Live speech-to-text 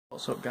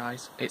What's up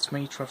guys, it's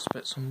me Trust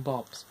Bits and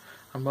Bobs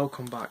and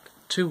welcome back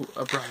to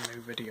a brand new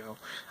video.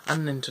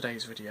 And in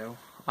today's video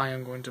I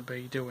am going to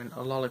be doing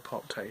a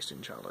lollipop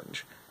tasting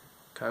challenge.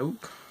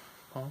 Coke,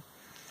 oh.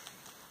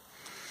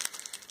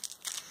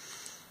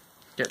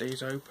 Get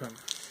these open.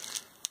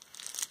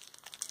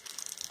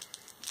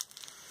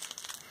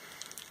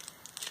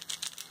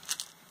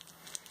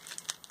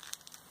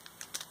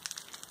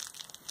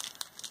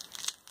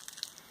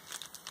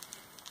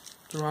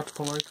 It's hard to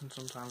pull open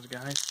sometimes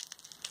guys.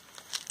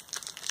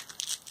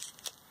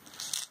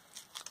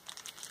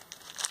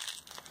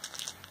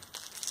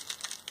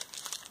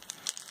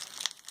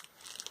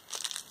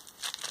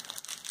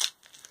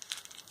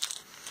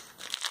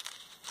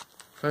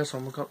 First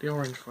one, we've got the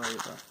orange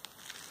flavour.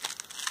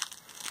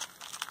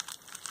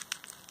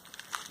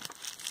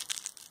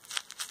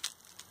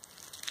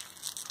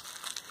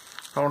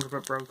 That one's a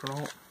bit broken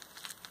up.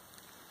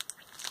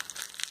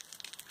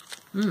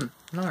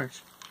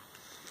 Nice.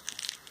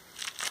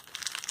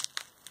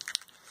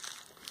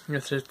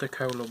 This is the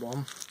cola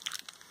one,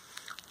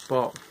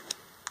 but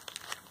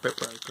a bit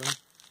broken.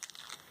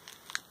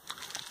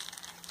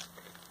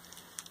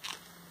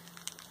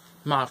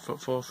 My foot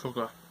full of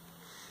sugar.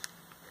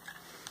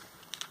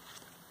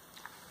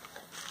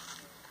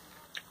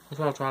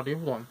 I'll try the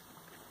other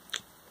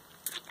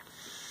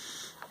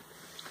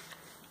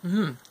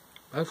one.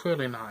 That's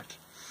really nice.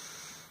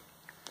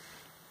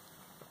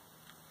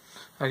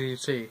 As you can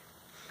see,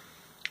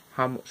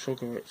 how much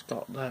sugar it's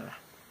got there.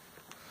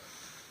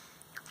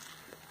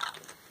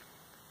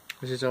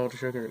 This is all the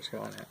sugar it's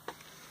got in it.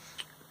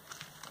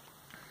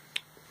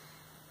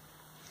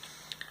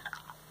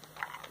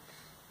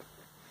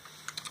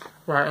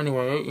 Right,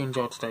 anyway, I hope you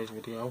enjoyed today's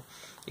video.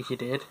 If you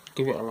did,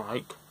 give it a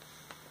like.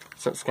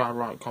 Subscribe,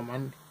 like,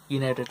 comment. You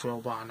know the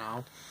drill by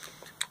now.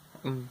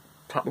 And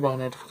tap the bell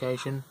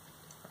notification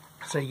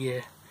so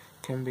you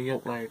can be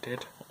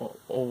uploaded or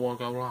will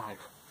go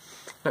live.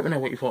 Let me know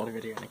what you thought of the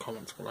video in the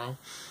comments below.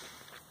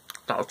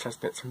 That was Trust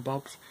Bits and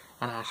Bobs,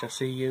 and I shall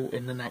see you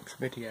in the next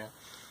video.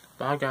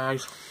 Bye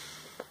guys.